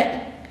 இல்லை இல்லை,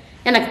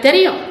 எனக்கு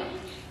தெரியும்,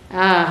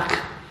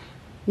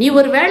 நீ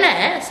ஒரு வேளை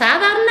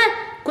சாதாரண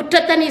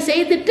குற்றத்தை நீ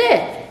செய்துட்டு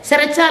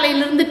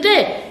சிறைச்சாலையில் இருந்துட்டு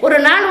ஒரு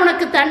நாள்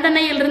உனக்கு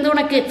தண்டனையிலிருந்து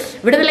உனக்கு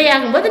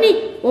விடுதலையாகும்போது நீ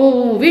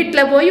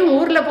வீட்டில் போய்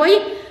ஊரில் போய்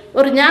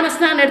ஒரு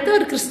ஞானஸ்நானம் எடுத்து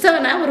ஒரு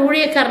கிறிஸ்தவனா ஒரு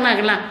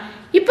ஊழியக்காரனாகலாம்.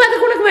 இப்போ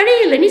அதுக்கு உனக்கு வழி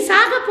இல்லை, நீ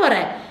சாக போகிற,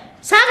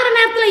 சாகிற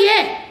நேரத்தில்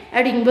ஏன்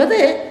அப்படிங்கும்போது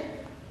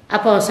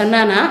அப்போ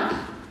சொன்னானா,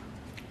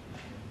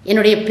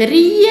 என்னுடைய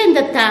பெரிய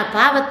இந்த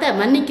பாவத்தை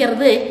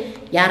மன்னிக்கிறது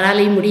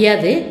யாராலையும்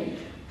முடியாது,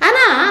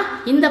 ஆனால்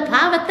இந்த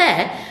பாவத்தை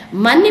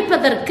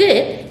மன்னிப்பதற்கு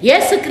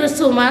இயேசு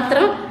கிறிஸ்துவ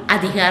மாத்திரம்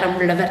அதிகாரம்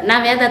உள்ளவர்.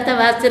 நான் வேதத்தை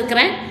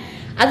வாசிச்சிருக்கிறேன்.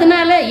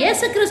 அதனால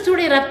இயேசு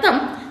கிறிஸ்துடைய ரத்தம்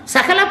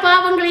சகல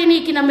பாவங்களை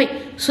நீக்கி நம்மை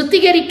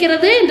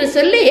சுத்திகரிக்கிறது என்று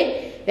சொல்லி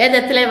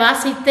வேதத்தில்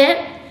வாசித்தேன்.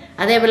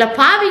 அதே போல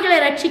பாவிகளை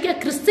ரட்சிக்க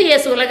கிறிஸ்து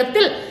இயேசு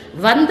உலகத்தில்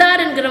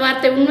வந்தார் என்கிற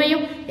வார்த்தை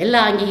உண்மையும் எல்லா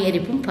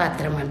அங்கீகரிப்பும்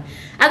பாத்திரமான.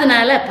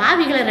 அதனால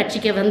பாவிகளை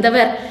ரட்சிக்க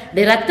வந்தவர்,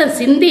 ரத்தம்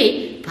சிந்தி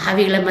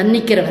பாவிகளை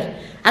மன்னிக்கிறவர்.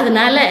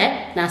 அதனால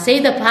நான்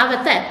செய்த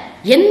பாவத்தை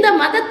எந்த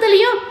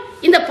மதத்திலையும்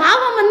இந்த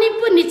பாவ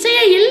மன்னிப்பு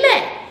நிச்சயம் இல்லை,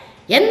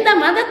 எந்த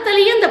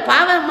மதத்திலையும் இந்த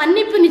பாவ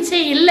மன்னிப்பு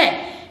நிச்சயம் இல்லை.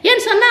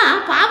 ஏன்னு சொன்னா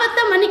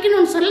பாவத்தை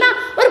மன்னிக்கணும்னு சொன்னா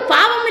ஒரு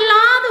பாவம்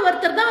இல்லாத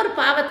ஒருத்தர் தான் ஒரு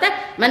பாவத்தை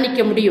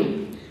மன்னிக்க முடியும்.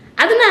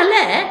 அதனால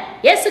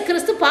இயேசு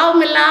கிறிஸ்து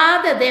பாவம்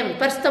இல்லாத தேவன்,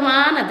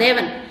 பரிசுத்தமான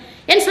தேவன்.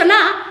 ஏன்னு சொன்னா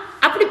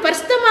அப்படி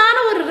பரிசுத்தமான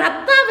ஒரு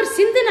ரத்தம் அவர்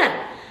சிந்தினார்.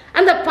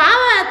 அந்த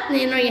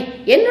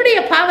என்னுடைய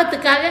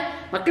பாவத்துக்காக,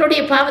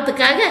 மக்களுடைய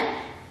பாவத்துக்காக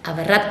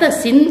அவர் ரத்தம்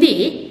சிந்தி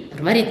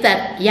அவர்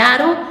மரித்தார்.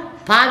 யாரும்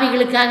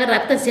பாவிகளுக்காக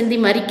ரத்தம் சிந்தி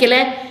மறிக்கல,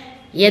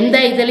 எந்த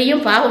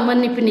இதுலையும் பாவ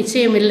மன்னிப்பு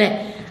நிச்சயம் இல்லை.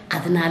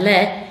 அதனால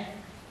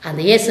அந்த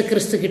இயேசு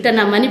கிறிஸ்து கிட்ட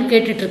நான் மன்னிப்பு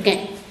கேட்டுட்டு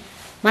இருக்கேன்,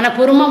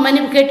 மனப்பூர்வமாக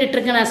மன்னிப்பு கேட்டுட்டு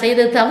இருக்கேன். நான்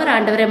செய்தது தவிர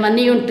ஆண்டவரை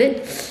மன்னியுன்ட்டு.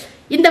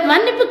 இந்த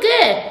மன்னிப்புக்கு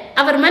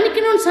அவர்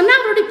மன்னிக்கணும்னு சொன்னால்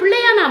அவருடைய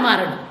பிள்ளையா நான்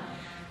மாறணும்.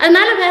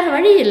 அதனால வேற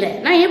வழி இல்லை.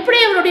 நான் எப்படி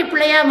அவருடைய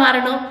பிள்ளையா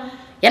மாறணும்?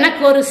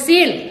 எனக்கு ஒரு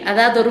சீல்,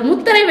 அதாவது ஒரு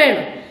முத்திரை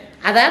வேணும்.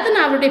 அதாவது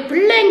நான் அவருடைய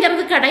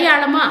பிள்ளைங்கிறதுக்கு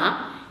அடையாளமா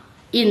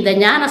இந்த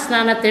ஞான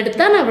ஸ்நானத்தை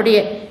எடுத்தா நான் அவருடைய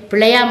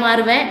பிள்ளையா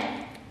மாறுவேன்.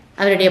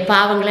 அவருடைய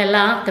பாவங்கள்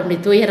எல்லாம் தன்னுடைய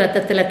தூய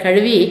ரத்தத்தில்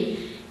கழுவி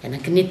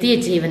எனக்கு நித்திய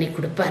ஜீவனை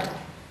கொடுப்பார்.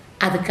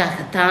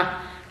 அதுக்காகத்தான்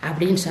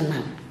அப்படின்னு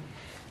சொன்னாங்க.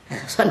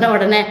 சொன்ன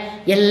உடனே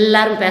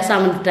எல்லாரும்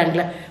பேசாமல்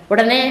இருந்துட்டாங்களே.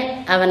 உடனே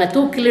அவனை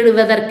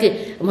தூக்கிலிடுவதற்கு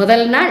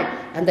முதல் நாள்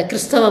அந்த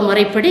கிறிஸ்தவ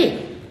முறைப்படி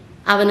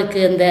அவனுக்கு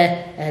இந்த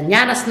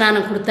ஞான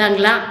ஸ்நானம்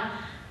கொடுத்தாங்களாம்.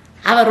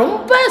 அவன்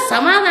ரொம்ப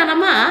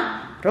சமாதானமாக,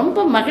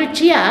 ரொம்ப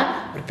மகிழ்ச்சியாக,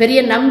 ஒரு பெரிய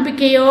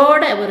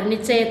நம்பிக்கையோட, ஒரு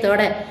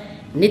நிச்சயத்தோட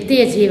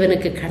நித்திய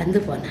ஜீவனுக்கு கடந்து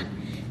போனான்.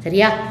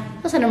 சரியா?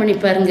 யோசனை பண்ணி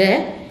பாருங்க.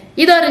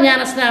 இது ஒரு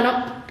ஞானஸ்நானம்.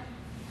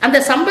 அந்த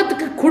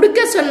சம்பத்துக்கு கொடுக்க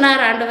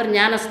சொன்னார் ஆண்டவர்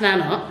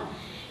ஞானஸ்நானம்.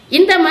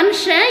 இந்த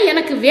மனுஷன்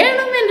எனக்கு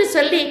வேணும் என்று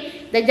சொல்லி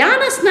இந்த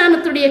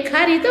ஞானஸ்நானத்துடைய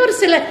காரியத்தை ஒரு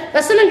சில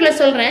வசனங்களை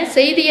சொல்றேன்,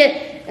 செய்தியை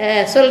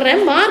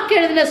சொல்றேன். மார்க்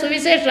எழுதின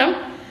சுவிசேஷம்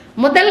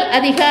 1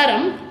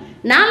 அதிகாரம்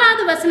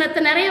 4வது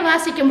வசனத்தை நிறைய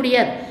வாசிக்க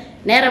முடியாது,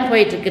 நேரம்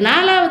போயிட்டு இருக்கு.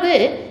 4வது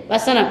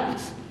வசனம்,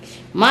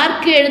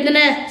 மார்க் எழுதின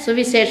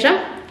சுவிசேஷம்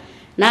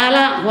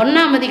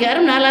 1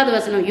 அதிகாரம் 4வது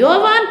வசனம்.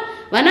 யோவான்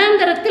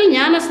வனாந்தரத்தில்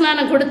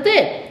ஞானஸ்நானம் கொடுத்து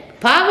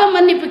பாவ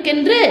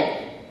மன்னிப்புக்கென்று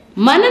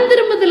மனம்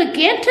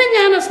திரும்புதலுக்கு ஏற்ற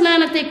ஞான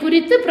ஸ்நானத்தை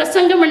குறித்து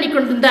பிரசங்கம் பண்ணி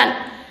கொண்டிருந்தான்.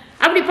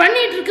 அப்படி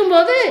பண்ணிட்டு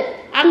இருக்கும்போது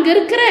அங்க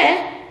இருக்கிற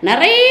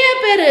நிறைய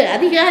பேர்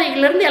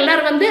அதிகாரிகள் இருந்து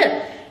எல்லாரும் வந்து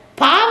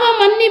பாவ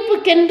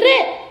மன்னிப்புக்கென்று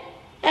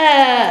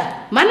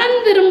மனம்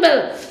திரும்ப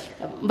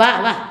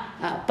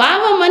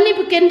பாவ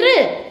மன்னிப்புக்கென்று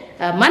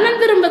மனம்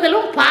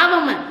திரும்புதலும்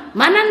பாவம்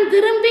மனம்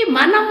திரும்பி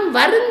மனம்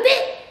வருந்தி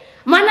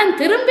மனம்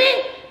திரும்பி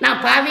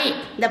நான் பாவி,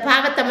 இந்த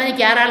பாவத்தை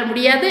மன்னிக்க யாரால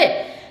முடியாது,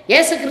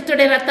 இயேசு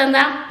கிறிஸ்துடைய ரத்தம்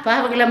தான்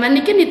பாவங்களை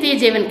மன்னிக்க நித்திய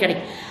ஜீவன்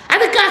கிடைக்கும்.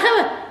 அதுக்காக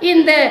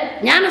இந்த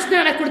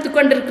ஞானஸ்நானம் கொடுத்து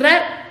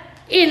கொண்டிருக்கிறார்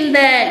இந்த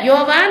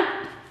யோவான்,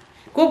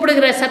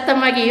 கூப்பிடுகிற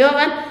சத்தமாகி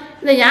யோவான்.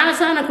 இந்த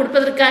ஞானஸ்நானம்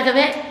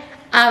கொடுப்பதற்காகவே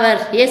அவர்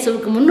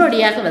இயேசுவுக்கு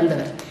முன்னோடியாக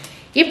வந்தவர்.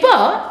 இப்போ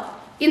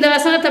இந்த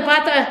வசனத்தை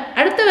பார்த்த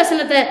அடுத்த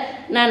வசனத்தை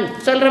நான்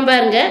சொல்றேன்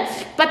பாருங்க.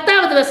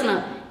 10வது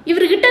வசனம்.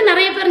 இவர்கிட்ட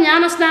நிறைய பேர்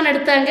ஞானஸ்நானம்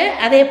எடுத்தாங்க.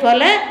 அதே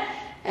போல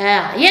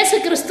இயேசு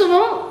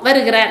கிறிஸ்துவும்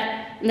வருகிறார்.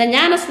 இந்த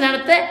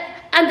ஞானஸ்நானத்தை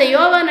அந்த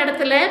யோவான்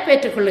இடத்துல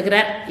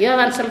பெற்றுக்கொள்ளுகிறார்.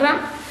 யோவான் சொல்றான்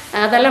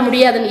அதெல்லாம்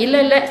முடியாதுன்னு.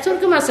 இல்லை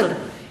சுருக்கமாக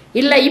சொல்றேன்,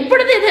 இல்லை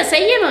இப்பொழுது இதை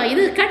செய்யணும்,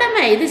 இது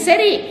கடமை, இது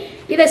சரி,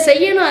 இதை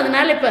செய்யணும்,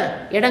 அதனால இப்போ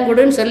இடம்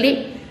கொடுன்னு சொல்லி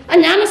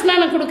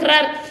ஞானஸ்நானம்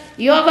கொடுக்கிறார்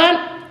யோவான்.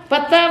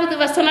 10வது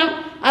வசனம்.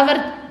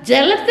 அவர்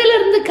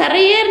ஜலத்திலிருந்து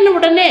கரையேறின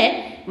உடனே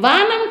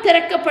வானம்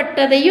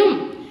திறக்கப்பட்டதையும்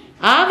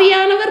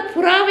ஆவியானவர்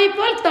புறாவை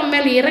போல்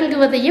தம்மேல்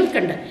இறங்குவதையும்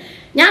கண்டார்.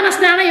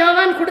 ஞானஸ்நானம்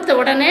யோவான் கொடுத்த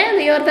உடனே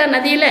அந்த யோர்தான்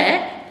நதியில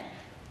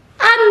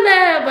அந்த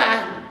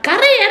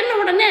கரை ஏறின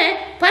உடனே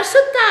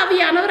பரிசுத்த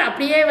ஆவியானவர்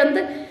அப்படியே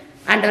வந்து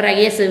ஆண்டவராக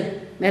இயேசு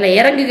மேலே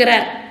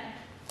இறங்குகிறார்.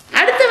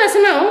 அடுத்த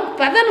வசனம்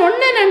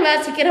 11 நான்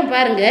வாசிக்கிறேன்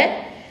பாருங்க.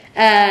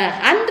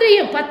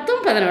 அன்றியும்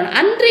 10:11.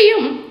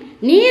 அன்றியும்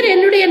நீர்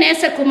என்னுடைய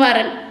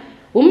நேசகுமாரன்,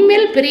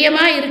 உம்மில்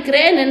பிரியமா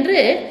இருக்கிறேன் என்று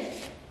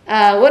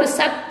ஒரு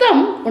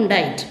சத்தம்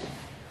உண்டாயிற்று.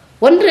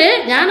 ஒன்று,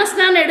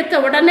 ஞானஸ்நானம் எடுத்த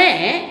உடனே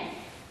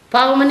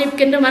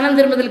பாவமன்னிப்புக்கென்று மனம்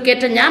திரும்புதல்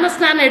கேட்ட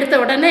ஞானஸ்நானம் எடுத்த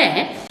உடனே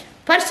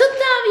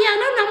பரிசுத்த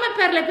ஆவியானவர் நம்ம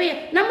பேர்ல போய்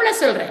நம்மளை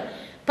சொல்றேன்,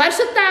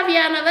 பரிசுத்த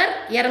ஆவியானவர்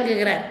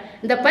இறங்குகிறார்.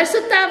 இந்த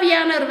பரிசுத்த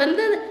ஆவியானவர்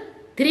வந்து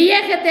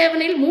திரியேக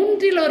தேவனில்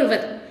 3இல்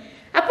ஒருவர்.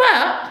 அப்போ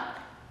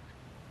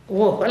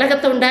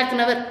உலகத்தை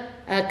உண்டாக்குனவர்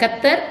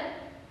கர்த்தர்,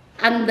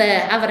 அந்த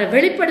அவரை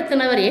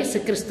வெளிப்படுத்தினவர் இயேசு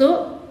கிறிஸ்து,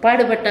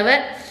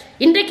 பாடுபட்டவர்.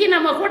 இன்றைக்கு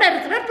நம்ம கூட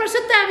இருக்கிறவர்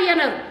பரிசுத்த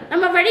ஆவியானவர்,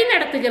 நம்ம வழி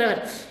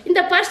நடத்துகிறவர். இந்த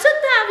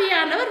பரிசுத்த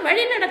ஆவியானவர்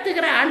வழி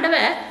நடத்துகிற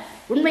ஆண்டவர்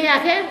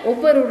உண்மையாக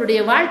ஒவ்வொருவருடைய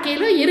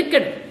வாழ்க்கையிலும்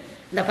இருக்கணும்.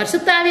 இந்த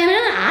பரிசுத்த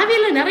ஆவியானவர்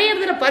ஆவியில நிறைய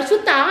இருக்கிற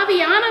பரிசுத்த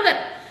ஆவியானவர்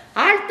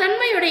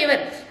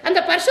ஆழ்தன்மையுடையவர். அந்த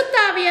பரிசுத்த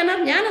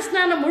ஆவியானவர்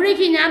ஞானஸ்நானம்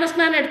முழுகி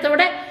ஞானஸ்நானம் எடுத்த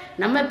விட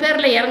நம்ம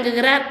பேர்ல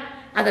இறங்குகிறார்.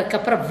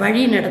 அதற்கப்புறம்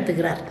வழி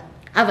நடத்துகிறார்.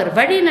 அவர்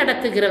வழி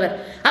நடத்துகிறவர்.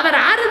 அவர்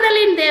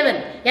ஆறுதலின் தேவன்,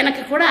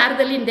 எனக்கு கூட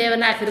ஆறுதலின்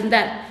தேவனாக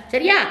இருந்தார்.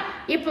 சரியா?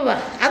 இப்போ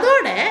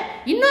அதோட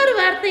இன்னொரு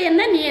வார்த்தை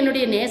என்ன? நீ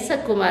என்னுடைய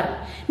நேசகுமார்,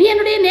 நீ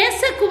என்னுடைய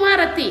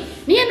நேசகுமாரத்தி,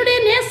 நீ என்னுடைய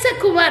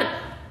நேசகுமார்,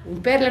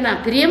 உன் பேர்ல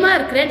நான் பிரியமா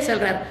இருக்கிறேன்னு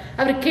சொல்றாரு.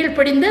 அவர்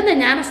கீழ்ப்படிந்து அந்த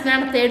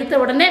ஞானஸ்நானத்தை எடுத்த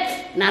உடனே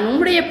நான்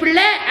உங்களுடைய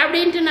பிள்ளை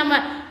அப்படின்ட்டு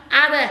நம்ம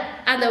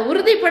அதை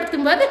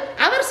உறுதிப்படுத்தும் போது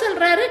அவர்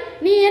சொல்றாரு,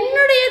 நீ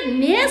என்னுடைய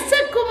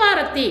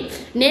நேசகுமாரத்தி,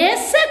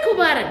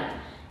 நேசகுமாரன்.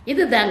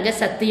 இதுதாங்க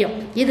சத்தியம்,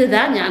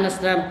 இதுதான்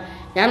ஞானஸ்நானம்.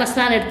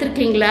 ஞானஸ்நானம்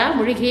எடுத்திருக்கீங்களா?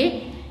 முழுகி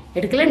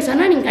எடுக்கலன்னு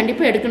சொன்னா நீங்க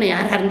கண்டிப்பா எடுக்கணும்,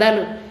 யாரா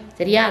இருந்தாலும்.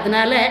 சரியா?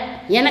 அதனால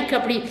எனக்கு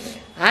அப்படி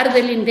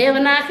ஆறுதலின்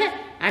தேவனாக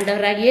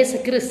ஆண்டவராக இயேசு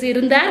கிறிஸ்து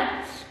இருந்தார்.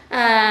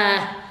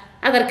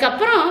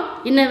 அதற்கப்புறம்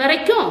இன்ன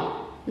வரைக்கும்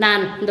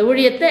நான் இந்த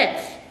ஊழியத்தை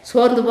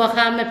சோர்ந்து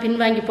போகாம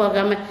பின்வாங்கி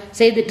போகாம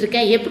செய்துட்டு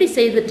இருக்கேன். எப்படி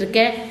செய்துட்டு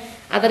இருக்கேன்?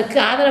 அதற்கு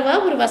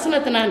ஆதரவாக ஒரு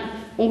வசனத்தை நான்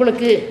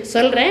உங்களுக்கு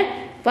சொல்றேன்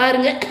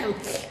பாருங்க.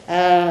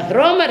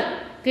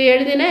 ரோமருக்கு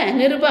எழுதின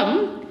நிருபம்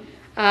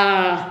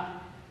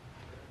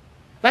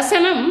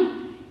வசனம்,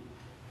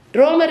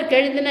 ரோமருக்கு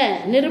எழுதின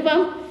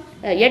நிருபம்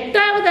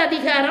 8வது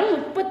அதிகாரம்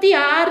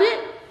 36,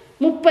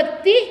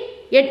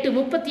 38,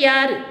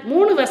 36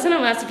 3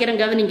 வசனம்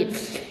வாசிக்கிறேன், கவனிங்க.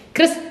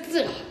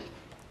 கிறிஸ்து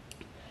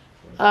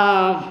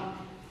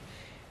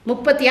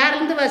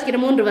 36 வாசிக்கிற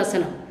 3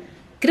 வசனம்.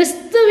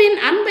 கிறிஸ்துவின்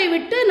அன்பை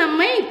விட்டு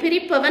நம்மை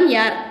பிரிப்பவன்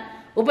யார்?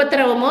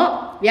 உபத்திரவமோ,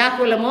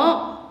 வியாகுலமோ,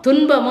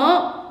 துன்பமோ,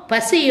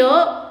 பசியோ,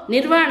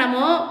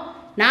 நிர்வாணமோ,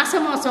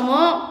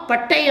 நாசமோசமோ,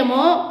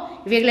 பட்டயமோ,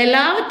 இவைகள்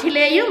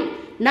எல்லாவற்றிலேயும்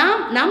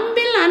நாம்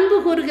நம்பில் அன்பு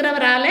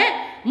கூறுகிறவரால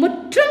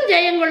முற்றும்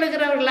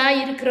ஜெயங்கொள்ளுகிறவர்களாய்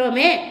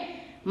இருக்கிறோமே.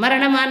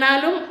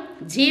 மரணமானாலும்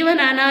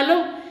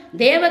ஜீவனானாலும்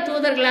தேவ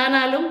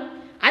தூதர்களானாலும்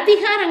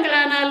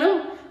அதிகாரங்களானாலும்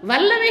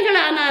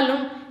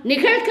வல்லமைகளானாலும்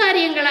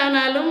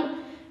நிகழ்காரியங்களானாலும்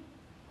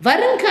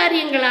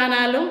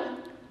வருங்காரியங்களானாலும்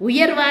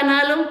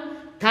உயர்வானாலும்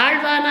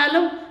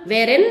தாழ்வானாலும்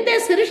வேறெந்த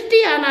சிருஷ்டி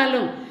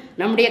ஆனாலும்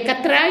நம்முடைய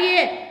கர்த்தராகிய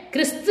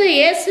கிறிஸ்து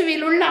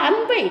இயேசுவில் உள்ள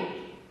அன்பை,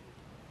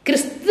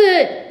 கிறிஸ்து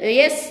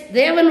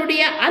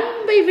தேவனுடைய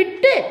அன்பை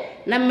விட்டு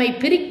நம்மை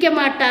பிரிக்க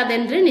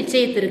மாட்டாதென்று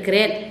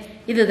நிச்சயித்திருக்கிறேன்.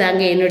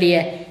 இதுதாங்க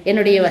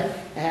என்னுடைய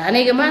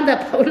அநேகமாக அந்த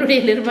பவுலுடைய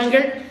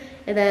நிருபங்கள்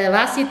இதை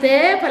வாசித்தே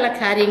பல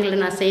காரியங்களை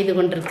நான் செய்து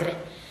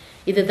கொண்டிருக்கிறேன்.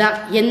 இதுதான்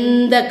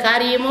எந்த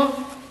காரியமும்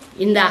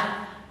இந்த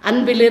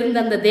அன்பிலிருந்து,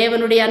 அந்த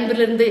தேவனுடைய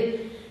அன்பிலிருந்து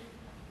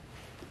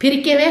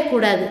பிரிக்கவே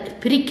கூடாது,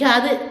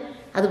 பிரிக்காது.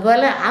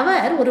 அதுபோல்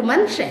அவர் ஒரு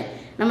மனுஷன்.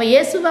 நம்ம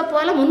இயேசுவை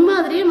போல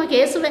முன்மாதிரியும் நமக்கு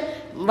இயேசுவை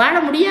வாழ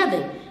முடியாது.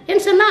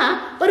 ஏன்னு சொன்னால்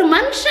ஒரு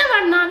மனுஷன்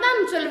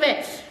வாழனாதான் சொல்லுவேன்.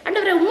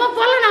 ஆண்டவரே உண்மை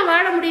போல நான்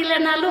வாழ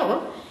முடியலனாலும்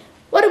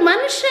ஒரு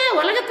மனுஷன்,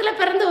 உலகத்தில்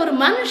பிறந்த ஒரு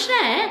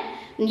மனுஷன்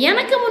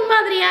எனக்கு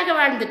முன்மாதிரியாக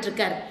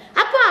வாழ்ந்துட்டுருக்கார்.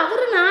 அப்போ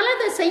அவருனால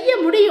அதை செய்ய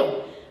முடியும்.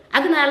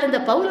 அதனால இந்த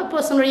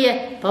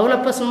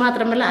பவுலப்போசன்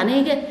மாத்திரமல்ல,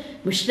 அநேக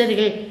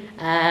மிஷனரிகள்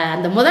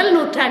அந்த முதல்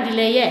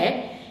நூற்றாண்டிலேயே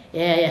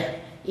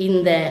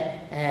இந்த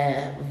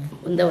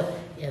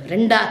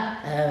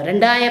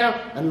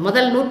 2000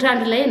 முதல்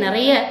நூற்றாண்டிலேயே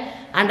நிறைய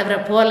ஆண்டவரை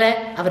போல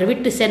அவர்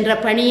விட்டு சென்ற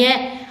பணியை,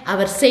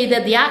 அவர்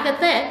செய்த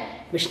தியாகத்தை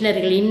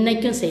மிஷனரிகள்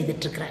இன்னைக்கும்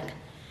செய்துட்ருக்குறாங்க.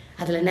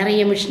 அதில்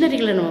நிறைய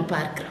மிஷனரிகளை நம்ம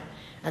பார்க்குறோம்.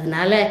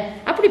 அதனால்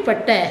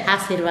அப்படிப்பட்ட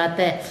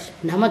ஆசீர்வாதத்தை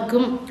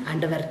நமக்கும்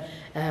ஆண்டவர்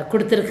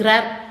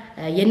கொடுத்துருக்கிறார்.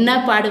 என்ன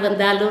பாடு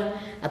வந்தாலும்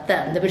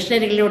அந்த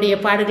மிஷனரிகளுடைய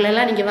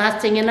பாடுகளெல்லாம் நீங்கள்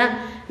வாசிச்சிங்கன்னா,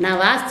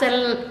 நான்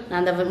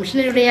அந்த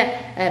மிஷனரியுடைய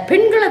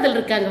பெண்கள் அதில்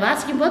இருக்காங்க,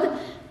 வாசிக்கும்போது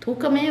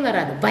தூக்கமே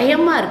வராது,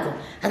 பயமாக இருக்கும்.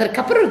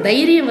 அதற்கப்புறம் ஒரு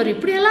தைரியம் வரும்.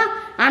 இப்படியெல்லாம்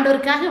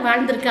ஆண்டவருக்காக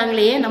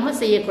வாழ்ந்திருக்காங்களே, நம்ம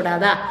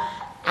செய்யக்கூடாதா?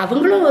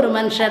 அவங்களும் ஒரு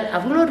மனுஷர்,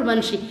 அவங்களும் ஒரு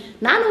மனுஷி,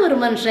 நானும் ஒரு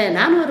மனுஷன்,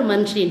 நானும் ஒரு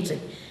மனுஷின்னு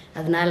சொல்லி.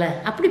 அதனால்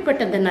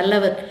அப்படிப்பட்ட இந்த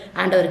நல்லவர்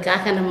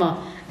ஆண்டவருக்காக நம்ம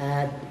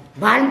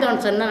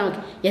வாழ்ந்தோன்னு சொன்னால்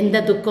நமக்கு எந்த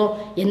துக்கம்,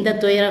 எந்த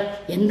துயரம்,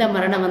 எந்த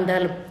மரணம்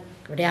வந்தாலும்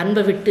அவருடைய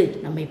அன்பை விட்டு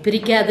நம்மை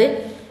பிரிக்காது.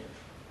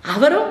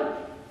 அவரும்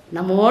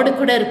நம்மோடு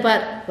கூட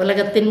இருப்பார்.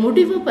 உலகத்தின்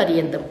முடிவு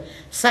பரியந்தம்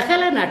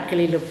சகல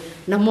நாட்களிலும்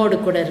நம்மோடு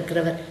கூட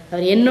இருக்கிறவர்.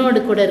 அவர் என்னோடு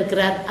கூட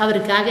இருக்கிறார்.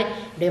 அவருக்காக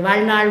என்னுடைய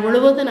வாழ்நாள்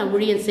முழுவதும் நான்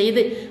ஊழியம்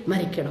செய்து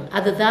மறிக்கணும்.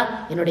 அதுதான்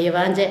என்னுடைய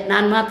வாஞ்சை.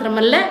 நான்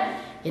மாத்திரமல்ல,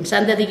 என்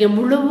சந்ததிக்கு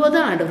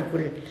முழுவதும்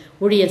ஆண்டவருக்குள்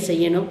ஊழியம்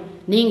செய்யணும்.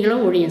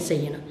 நீங்களும் ஊழியம்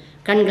செய்யணும்.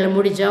 கண்களை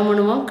மூடி ஜெபம்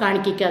பண்ணுவோம்.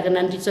 காணிக்கைக்காக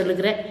நன்றி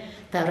சொல்லுகிறேன்.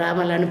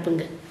 தவறாமல்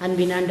அனுப்புங்க.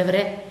 அன்பின்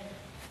ஆண்டவரே,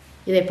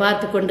 இதை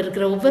பார்த்து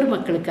கொண்டிருக்கிற ஒவ்வொரு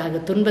மக்களுக்காக,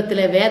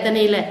 துன்பத்தில்,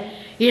 வேதனையில்,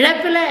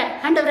 இழப்பில்,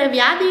 ஆண்டவரே,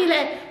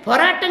 வியாதியில்,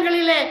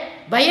 போராட்டங்களில்,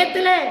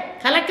 பயத்தில்,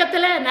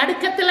 கலக்கத்தில்,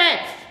 நடுக்கத்தில்,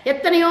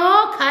 எத்தனையோ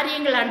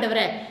காரியங்கள்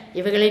ஆண்டவரே,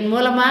 இவைகளின்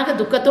மூலமாக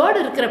துக்கத்தோடு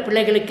இருக்கிற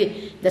பிள்ளைகளுக்கு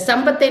இந்த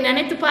சம்பத்தை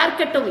நினைத்து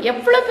பார்க்கட்டும்.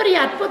 எவ்வளோ பெரிய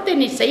அற்புதத்தை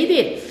நீ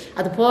செய்தீர்.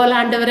 அது போல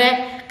ஆண்டவரே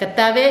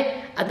கர்த்தாவே,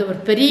 அது ஒரு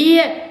பெரிய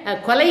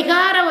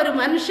கொலைகார ஒரு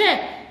மனுஷன்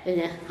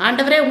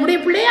ஆண்டவரே உம்முடைய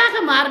பிள்ளையாக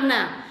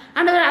மாறினா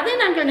ஆண்டவரே, அதை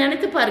நாங்கள்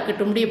நினைத்து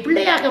பார்க்கட்டும். உம்முடைய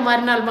பிள்ளையாக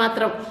மாறினால்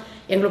மாத்திரம்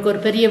எங்களுக்கு ஒரு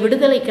பெரிய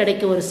விடுதலை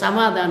கிடைக்கும், ஒரு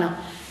சமாதானம்.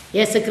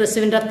 இயேசு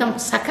கிறிஸ்துவின் ரத்தம்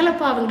சகல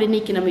பாவங்களை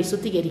நீக்கி நம்மை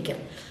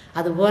சுத்திகரிக்கிறது.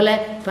 அதுபோல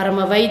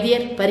பரம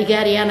வைத்தியர்,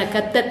 பரிகாரியான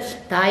கர்த்தர்,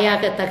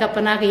 தாயாக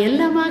தகப்பனாக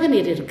எல்லாமாக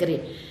நீர்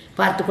இருக்கிறேன்.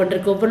 பார்த்து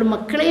கொண்டிருக்க ஒவ்வொரு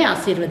மக்களையும்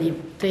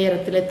ஆசீர்வதியும்.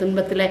 துயரத்தில்,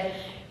 துன்பத்தில்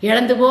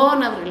இழந்து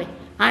போனவர்களை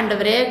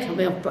ஆண்டவரே,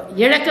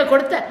 இழக்க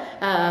கொடுத்த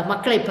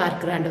மக்களை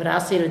பார்க்கிற ஆண்டவர்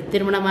ஆசீர்வதி.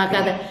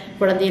 திருமணமாகாத,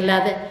 குழந்தை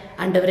இல்லாத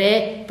ஆண்டவரே,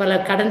 பல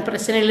கடன்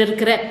பிரச்சனைகள்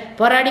இருக்கிற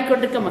போராடி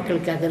கொண்டிருக்க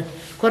மக்களுக்காக,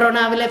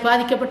 கொரோனாவில்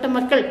பாதிக்கப்பட்ட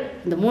மக்கள்,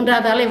 இந்த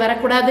 3வது அலை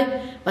வரக்கூடாது,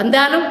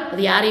 வந்தாலும்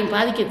அது யாரையும்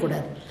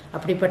பாதிக்கக்கூடாது.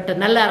 அப்படிப்பட்ட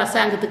நல்ல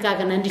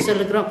அரசாங்கத்துக்காக நன்றி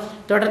சொல்லுகிறோம்.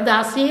 தொடர்ந்து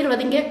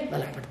ஆசீர்வதிங்க,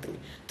 பலப்படுத்துங்க.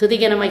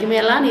 துதிகன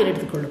மகிமையெல்லாம் நீர்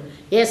எடுத்துக்கொள்ளும்.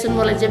 இயேசு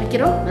மூலம்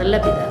ஜெபிக்கிறோம் நல்ல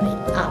பிதாவே,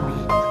 ஆமென்.